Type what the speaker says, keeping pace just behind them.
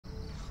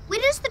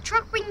does the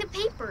truck bring the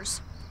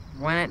papers?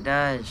 When it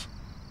does.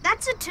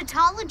 That's a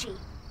tautology.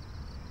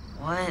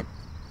 What?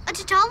 A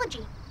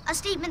tautology. A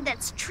statement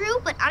that's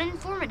true but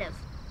uninformative.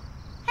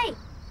 Hey,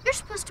 you're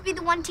supposed to be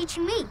the one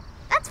teaching me.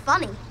 That's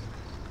funny.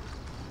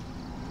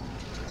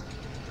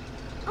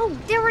 Oh,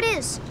 there it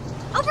is.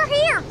 Over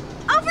here!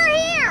 Over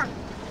here!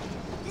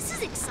 This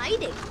is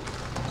exciting.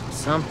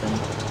 Something.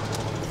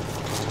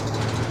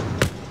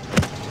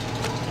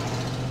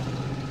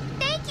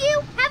 Thank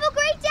you! Have a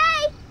great day!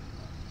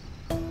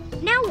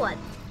 Now what?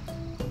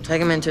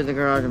 Take them into the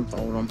garage and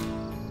fold them.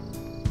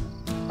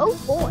 Oh,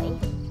 boy.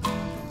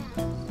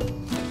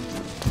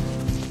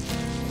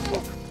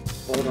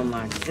 Fold them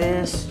like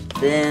this,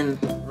 then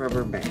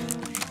rubber band.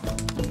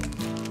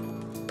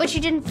 But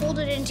you didn't fold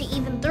it into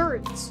even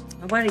thirds.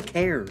 Nobody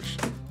cares.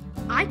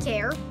 I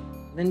care.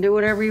 Then do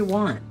whatever you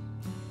want.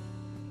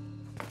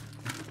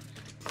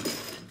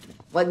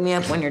 Wake me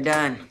up when you're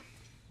done.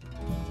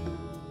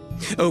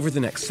 Over the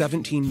next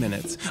 17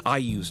 minutes, I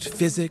used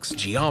physics,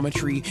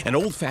 geometry, and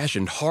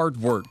old-fashioned hard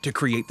work to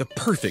create the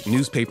perfect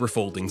newspaper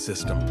folding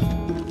system.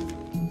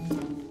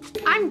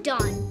 I'm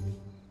done.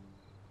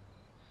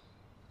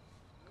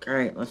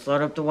 Great, let's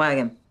load up the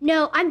wagon.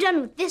 No, I'm done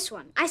with this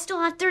one. I still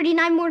have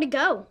 39 more to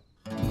go.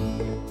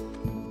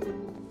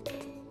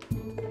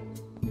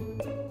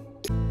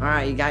 All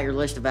right, you got your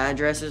list of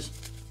addresses?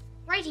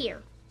 Right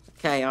here.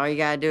 Okay, all you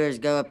gotta do is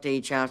go up to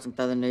each house and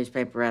throw the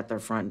newspaper at their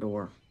front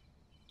door.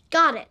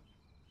 Got it.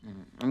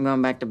 I'm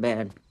going back to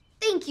bed.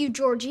 Thank you,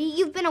 Georgie.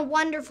 You've been a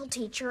wonderful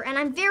teacher, and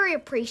I'm very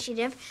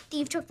appreciative that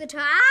you've took the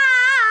time.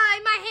 Ah,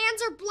 my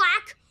hands are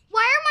black.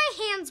 Why are my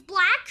hands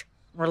black?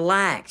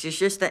 Relax, it's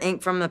just the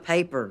ink from the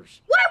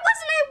papers. Why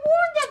wasn't I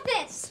warned of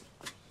this?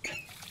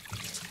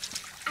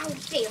 Ow,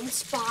 damn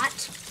spot.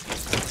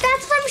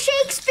 That's from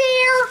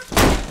Shakespeare.